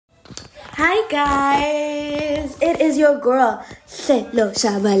Hi guys, it is your girl SETHU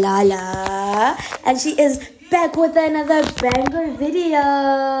Shabalala, and she is back with another banger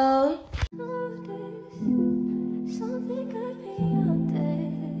video.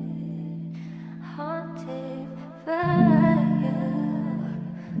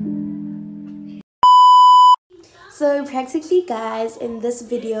 So practically guys, in this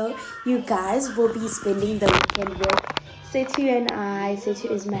video you guys will be spending the weekend with SETHU and I.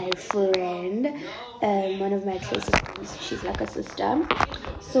 SETHU is my friend, one of my closest friends. She's like a sister.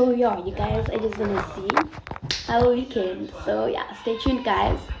 So yeah, you guys are just gonna see our weekend. So yeah, stay tuned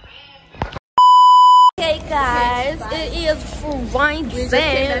guys. Hey guys, it is Friday.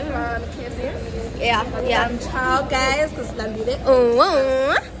 Yeah. Ciao guys, because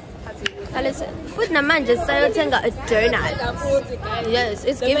Listen, food namanje sayothenga a donut. Yes,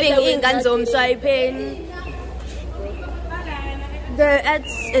 it's giving ingane zomswiping.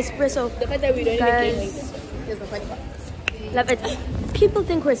 It's espresso. the fact that we don't Guys. even get is the funny part. Love it. People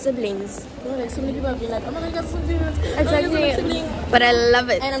think we're siblings. No, like so many people have been like, oh my god, you're siblings. Exactly. Siblings. But I love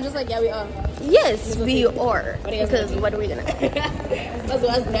it. And I'm just like, yeah, we are. Yes, we are. Because what are we gonna do?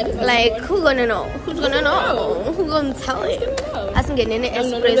 Like, who gonna know? Who's gonna know? Who gonna tell it? I can get in an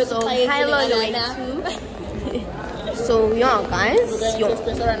espresso. Hello, So yeah, guys. We're going to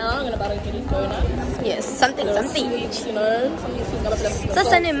espresso right now. I'm gonna about to get it donuts. Yes, something. Sweet, you know, something sweet.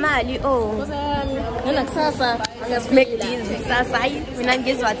 Sasa nemali oh. Nona kusasa. Make these sasa. Mina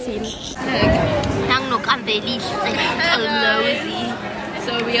ngizwathini. Nanginokambelihle.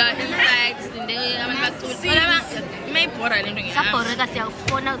 So we are inside. Saboreka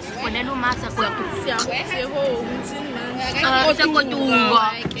siyafona ukufonela umasa kuyakusiya.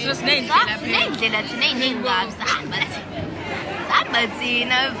 Sinendlela thina ey'ningabi sihamba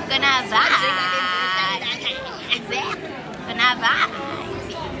thina kanava thina.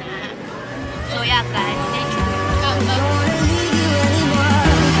 So yeah guys, stay tuned.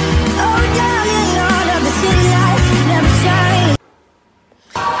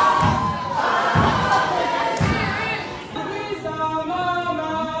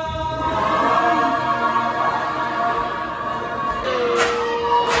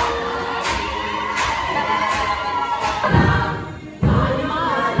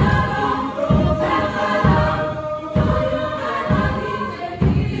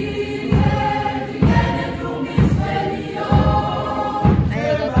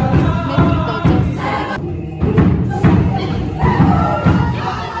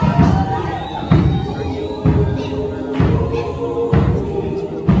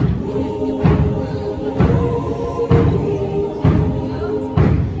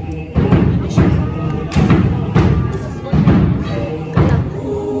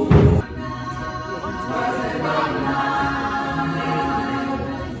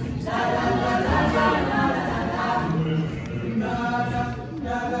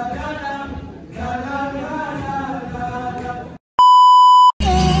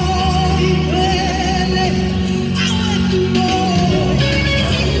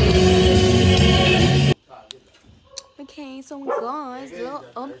 Okay, so guys, little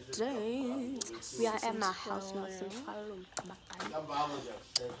update. We are at my house now.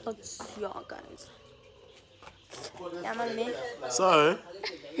 But yeah, guys. Yeah, my man. So,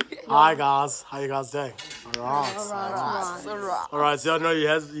 hi guys, how you guys doing? Alright. So I know you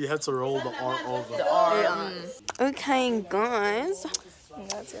have to roll the R over. Okay, guys.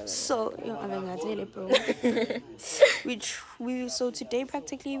 So so today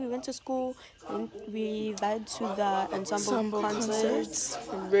practically we went to school and we went to the ensemble concerts.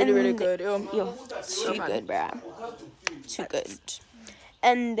 Really good. Yo, too good, bruh. Too good.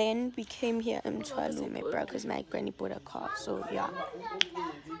 And then we came here in Twalume, bruh, because my granny bought a car. So yeah.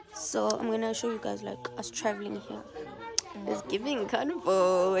 So I'm gonna show you guys like us traveling here. It's giving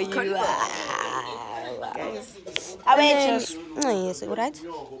carnival. You are. Guys. Yes, alright.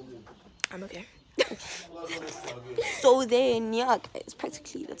 I'm okay. So then yeah guys,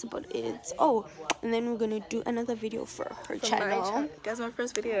 practically that's about it. Oh, and then we're gonna do another video for her channel. Guys, my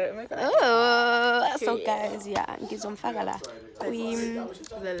first video. Oh my god. Oh, so guys, yeah, ngizomfaka la The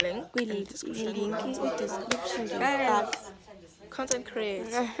link in the description. Guys, content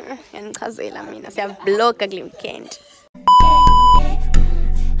creators. And Kazela mina siyavlogga kule weekend.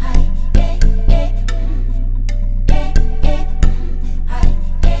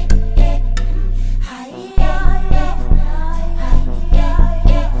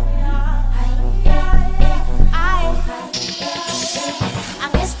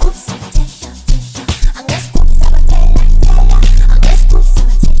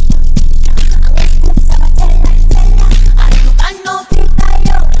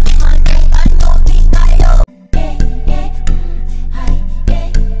 I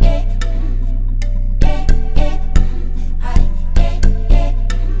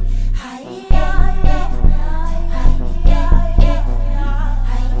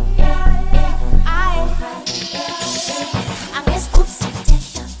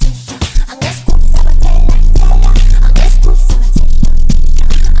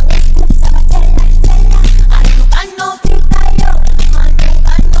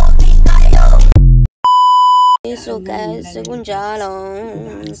So guys, sekunjalo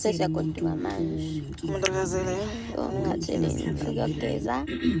sesiyagoduka manje. Ngakatheleni fikugeza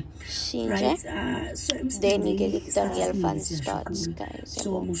shinje. Then you get the real fun starts, guys.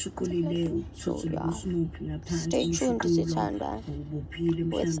 So yeah. Stay tuned to Sithanda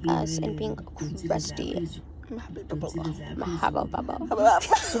with us and being Bestie. Mahaba baba.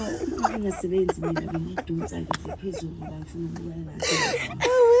 So ungasebenzi mina ngidonsa ngize phezulu ngifuna ukubona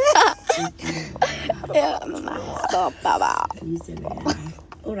Yeah, mahaba baba.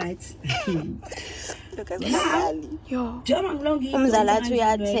 all right. Yo. Umzala wethu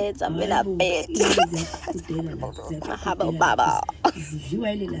uyathetha phela bet. Mahaba baba.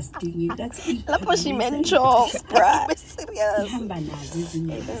 Lapho she meant chores, bruh. Serious.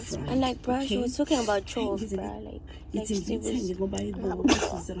 And like, bruh, she was talking about chores, bruh. Like she was.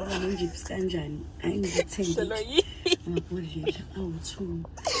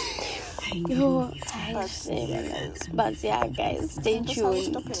 Yo, guys, but yeah, guys, stay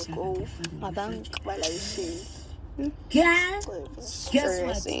tuned. Guess what?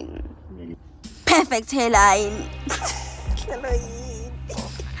 Perfect hairline.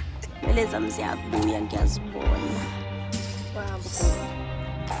 Meleza msiyabuya ngiyazibona.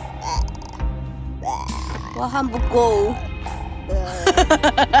 Wahamba go.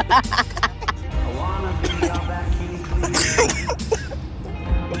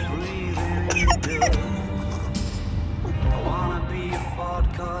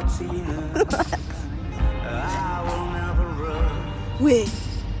 Wait.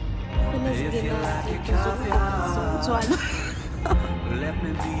 Let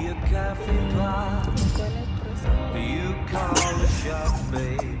me be a coffee pot. You call the shots,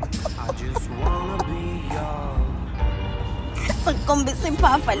 babe. I just wanna be yours. So come be simple,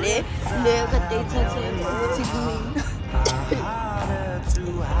 le data Harder to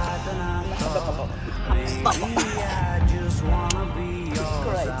hide than I thought. Maybe I just wanna be yours. I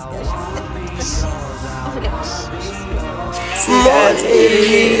wanna be yours.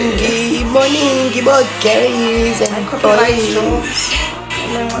 morning, guys, and boys.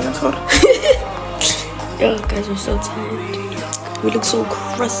 Yo, guys, we're so tired. We look so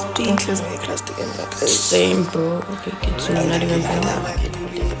crusty. Same, bro. It's not even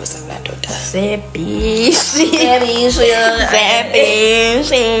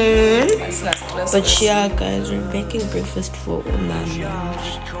But yeah, guys, we're making breakfast for Mom.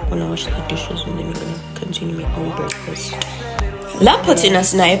 Wanna wash the dishes and then we're gonna continue making breakfast. La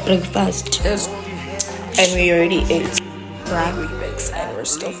Potinas night breakfast. And we already ate Weetabix and we're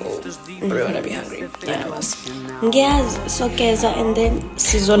still full. We're gonna be hungry. Yeah, I was. Yes, so guys, and then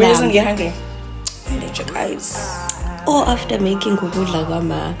Who doesn't get hungry? Guys. Or after making kukudla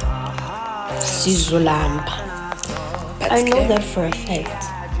kama sizolamba. I know that for a fact.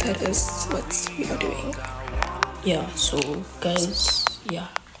 That is what we are doing. Yeah, so guys, yeah.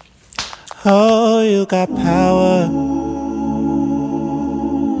 Oh, you got power,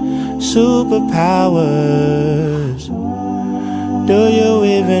 superpowers. Do you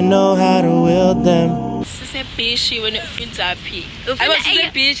even know how to wield them? Say Bestie when it feels happy. I was say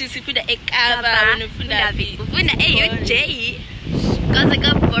Bestie if you the ekaba when it feels happy. When you J, cause I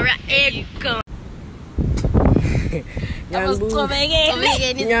got for a egg.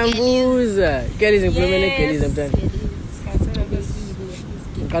 Nyambuza. Get his implement, get his implement.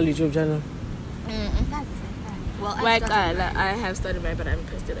 Call YouTube channel. Well, I have started mine, but I haven't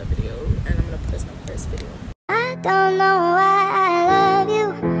posted a video, and I'm gonna post my first video. I don't know why I love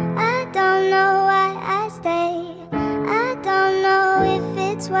you. I don't know why I stay. I don't know if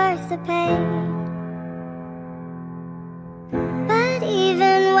it's worth the pain. But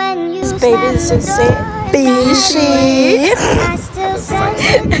even when you Baby, so say Bestie. I still send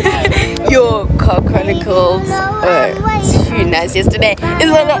the Your car chronicles were too nice yesterday.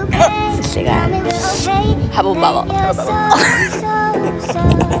 Isn't it? Habo baba.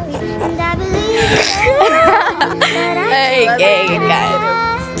 Hey,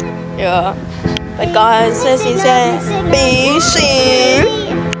 guys. Yeah. But guys, says he said, Bestie.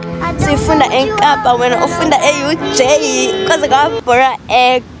 Sifunda enkapa when ufunda AUJ cause I got for a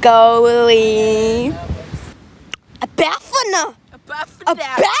echo. A bafana. A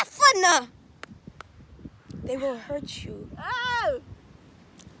bafana. They will hurt you. Oh.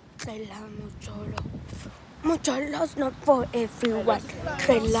 Mucholo's not for everyone.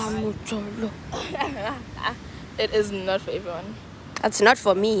 It is not for everyone. That's not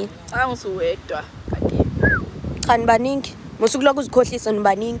for me. I also wait. Kanbaningi. Musukula kuzikhohlisa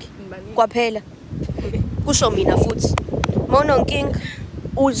nibaningi. Kwaphela. Kusho mina futhi. Mononking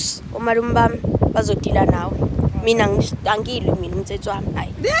uz umalume bami bazodila nawe. Mina angilwi mina umthetho wami.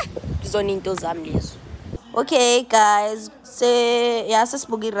 Hayi. Zona into zami lezo. Okay, guys. Say yeah, this is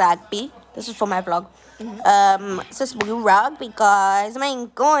boogie rugby. This is for my vlog. This is boogie rugby, guys. My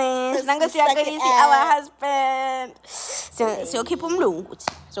gosh, our husband. So keep umlungu.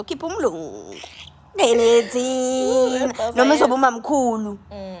 So keep umlungu. Ngenethini. Noma soba umamkhulu.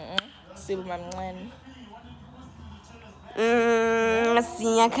 Sibu mamncane.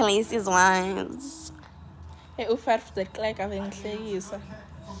 Siya Khaleesi's ones. Hey, ufaf the like avengihlekisa.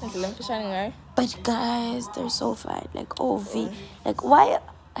 Indlela emfishane ngayo. But guys, they're so fine. Like like why?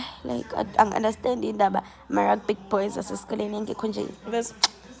 Like I understand indaba my rugby boys asesikoleni engekho nje.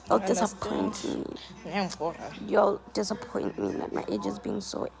 Y'all disappoint me. Y'all disappoint me that my age is being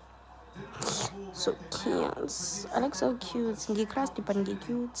so cute. I like so cute. Ngi-crusty but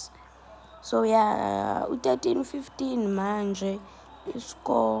ngi-cute. So yeah, 13, 15 manje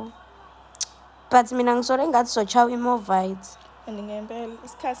iscore. But mina ngisole ngathi sochawa imovite.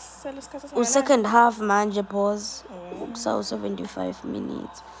 Second half manje pause. So 75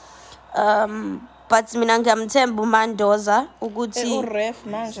 minutes. But mina ngiyamthemba uMandoza ukuthi uref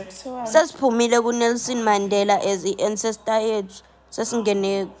manje kuthiwa sesiphumile kuNelson Mandela as i-ancestor yethu.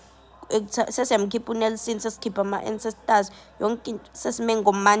 Sesingene sesiyamkhipha uNelson, sesikhipha ama-ancestors, yonke into sesime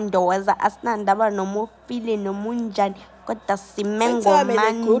ngoMandoza, asinandaba noma ufile noma unjani, kodwa sime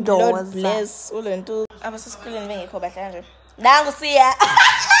ngoMandoza. Bless ulento abasesikoleni bengekho bahle nje. Nangu siya.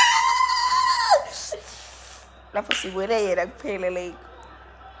 Lapho sibone yena kuphela like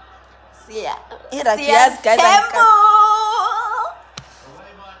siya. Irakiyazi guys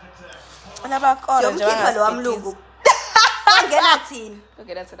anabakora nje bangasikhipha lo wamlungu. Ongena thina.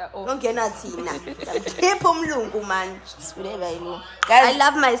 Ongena thina. Ongena thina. Khipha umlungu man. Sibule bayilu. I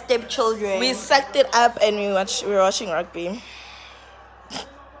love my stepchildren. We sucked it up and we were watching rugby.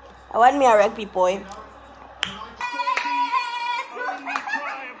 I want me a rugby boy.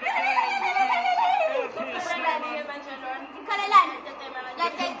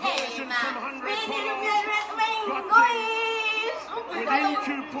 With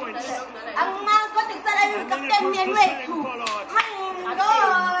 82 points.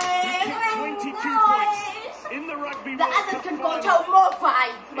 In the rugby the others can go to more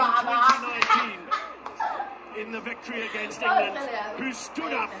fights, Mama. In the victory against England, who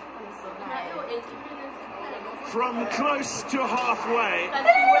stood up from close to halfway and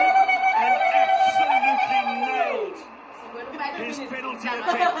absolutely nailed his penalty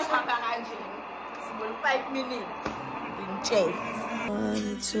attempt. 5 minutes.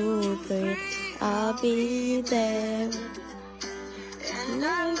 1, 2, 3, I'll be there.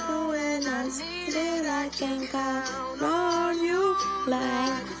 Like when I see that I can count on you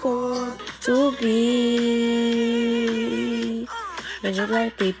like 4 to be. Would you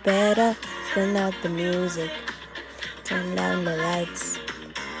like be better? Turn out the music, turn down the lights.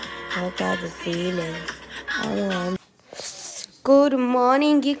 I got the feeling I want. Good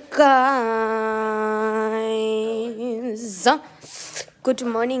morning, you guys. Good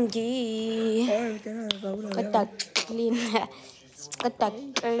morning, Gee. Got that clean.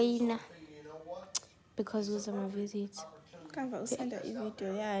 Because we summer visit. Can't send a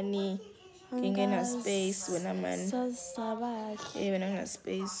video, yani. Ngena space when I'm in. Yeah, when I'm in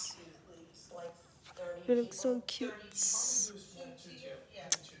space. You look so cute.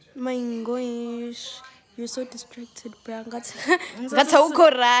 My gosh. You're so distracted, bro. That's how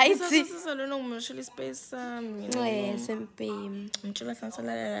right. Space. Yes, and pain.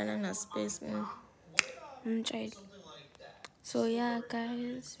 Space. So yeah,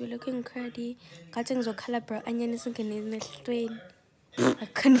 guys, we're looking cruddy. Cutting the color, bro. Onion is looking in the strain. I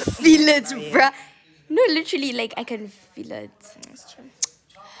can feel it, bro. No, literally, like I can feel it. That's true.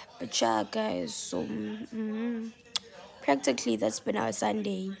 But yeah, guys. So practically, that's been our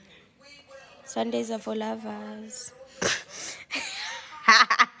Sunday. Sundays are for lovers.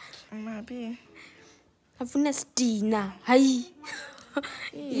 Maybe. Afuna Stina. Hi.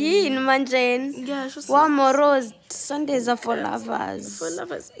 In Manjane. Yeah, she's one more rose. Sundays are for lovers. For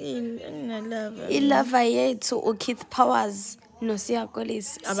lovers in lover. I love yethu o Keith Powers. No siya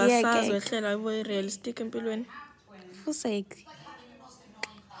kolis. Abasazi wehlela boy realistic empilweni. For sake.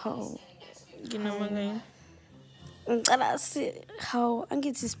 How? Ginamanga. Ngicela si how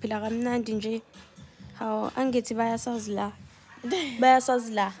angithi siphila kamnandi nje. How angithi bayasazila.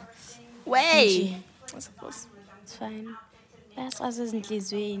 Bayasazila. Way. I suppose. It's fine. Bayasazi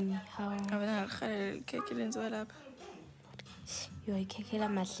ezinhlizweni. How? Abana ngakhala ikhekhe lenziwa lapha. Yo ikhekela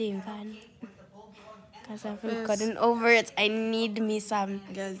mahle mfana. Cause I've gotten over it. I need me some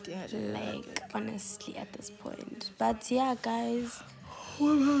like honestly at this point. But yeah, guys.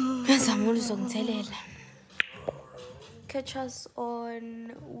 Catch us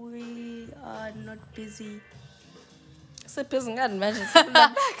on are not busy. So busy, God, imagine.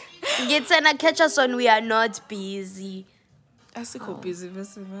 Get and catch us on we are not busy. I still go busy, but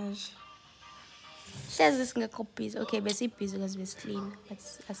imagine. Shares this busy. Okay, busy because we're clean. But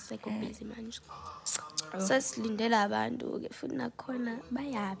I say go busy man. So silindela abantu ke futhi nakhona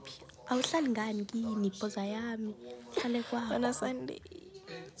bayaphi. Awuhlali ngani kini ibhoza yami. Hlale kwa. On a Sunday.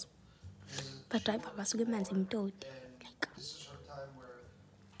 But drive basuke emanzi imtoti.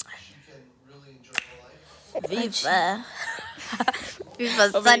 Like Viva. Viva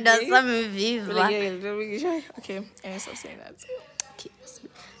Sanda some Viva. Okay, I stop saying that.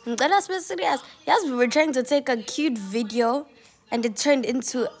 Ngicela sibe serious. Yes, we were trying to take a cute video and it turned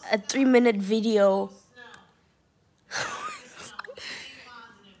into a 3-minute video.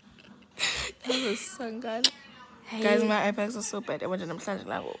 That was so good. Hey. Guys, my iPads are so bad. I went to them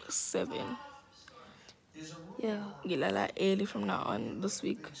like 7. Yeah. Gilala early from now on this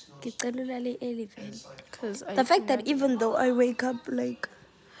week. Because the fact that even though I wake up like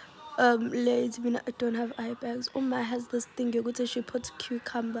late, I don't have eye bags. Uma has this thing you go to, she puts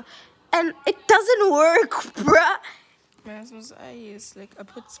cucumber and it doesn't work, bruh. My husband's eyes, like I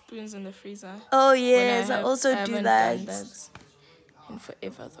put spoons in the freezer. Oh yes, I also do that. Done that in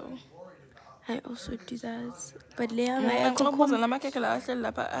forever though. I also do that. But Leah, I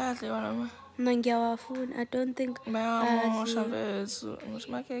don't think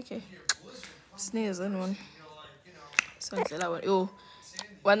sneeze in one. So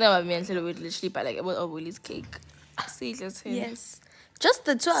one time I've been literally by like about Willy's cake. See, let's hear. Yes. Just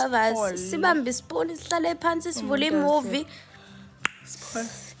the 2 of us. Sibambi spoon ihlale phansi sivule movie.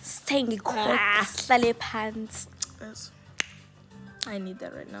 Staying ihlale phansi. I need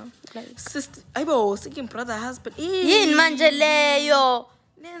that right now. Like sister, ayibo seeking brother husband. Yini manje leyo?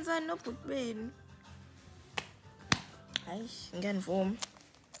 Nenza no butbeni. Hayi,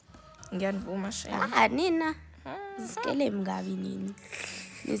 ngiyanivuma shame. Nina. Isikele mngabi nini?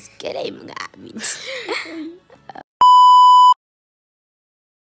 Isikele mngabi.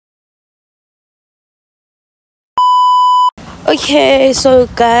 Okay, so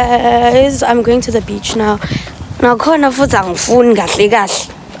guys, I'm going to the beach now. Now khona futhi angifuni kahle kahle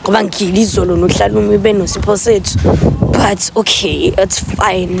ngoba ngigila izolo nohlala umibe nosipho sethu, but okay, it's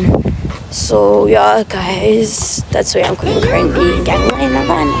fine. So yeah guys, that's where I'm going currently.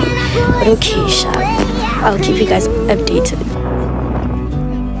 But okay, sharp. I'll keep you guys updated.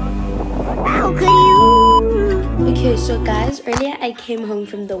 Okay, so guys, earlier I came home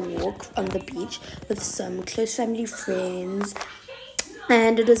from the walk on the beach with some close family friends.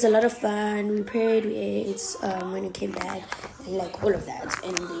 And it was a lot of fun. We prayed, we ate when we came back, and like all of that.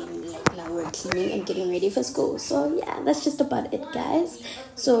 And then like now we're cleaning and getting ready for school. So yeah, that's just about it, guys.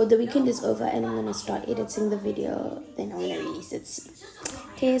 So the weekend is over, and I'm gonna start editing the video. Then I'm gonna release it soon.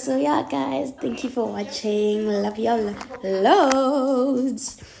 Okay, so yeah, guys, thank you for watching. Love y'all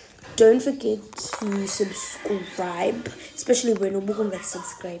loads. Don't forget to subscribe, especially when you're going to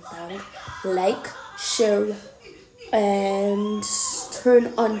subscribe now. Like, share, and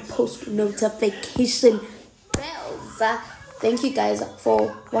turn on post notification bells. Thank you guys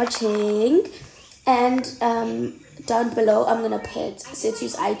for watching. And down below I'm gonna put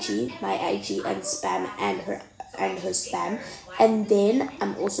SETHU's IG, my IG, and spam and her spam. And then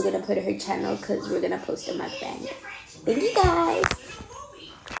I'm also gonna put her channel because we're gonna post a mukbang. Thank you guys.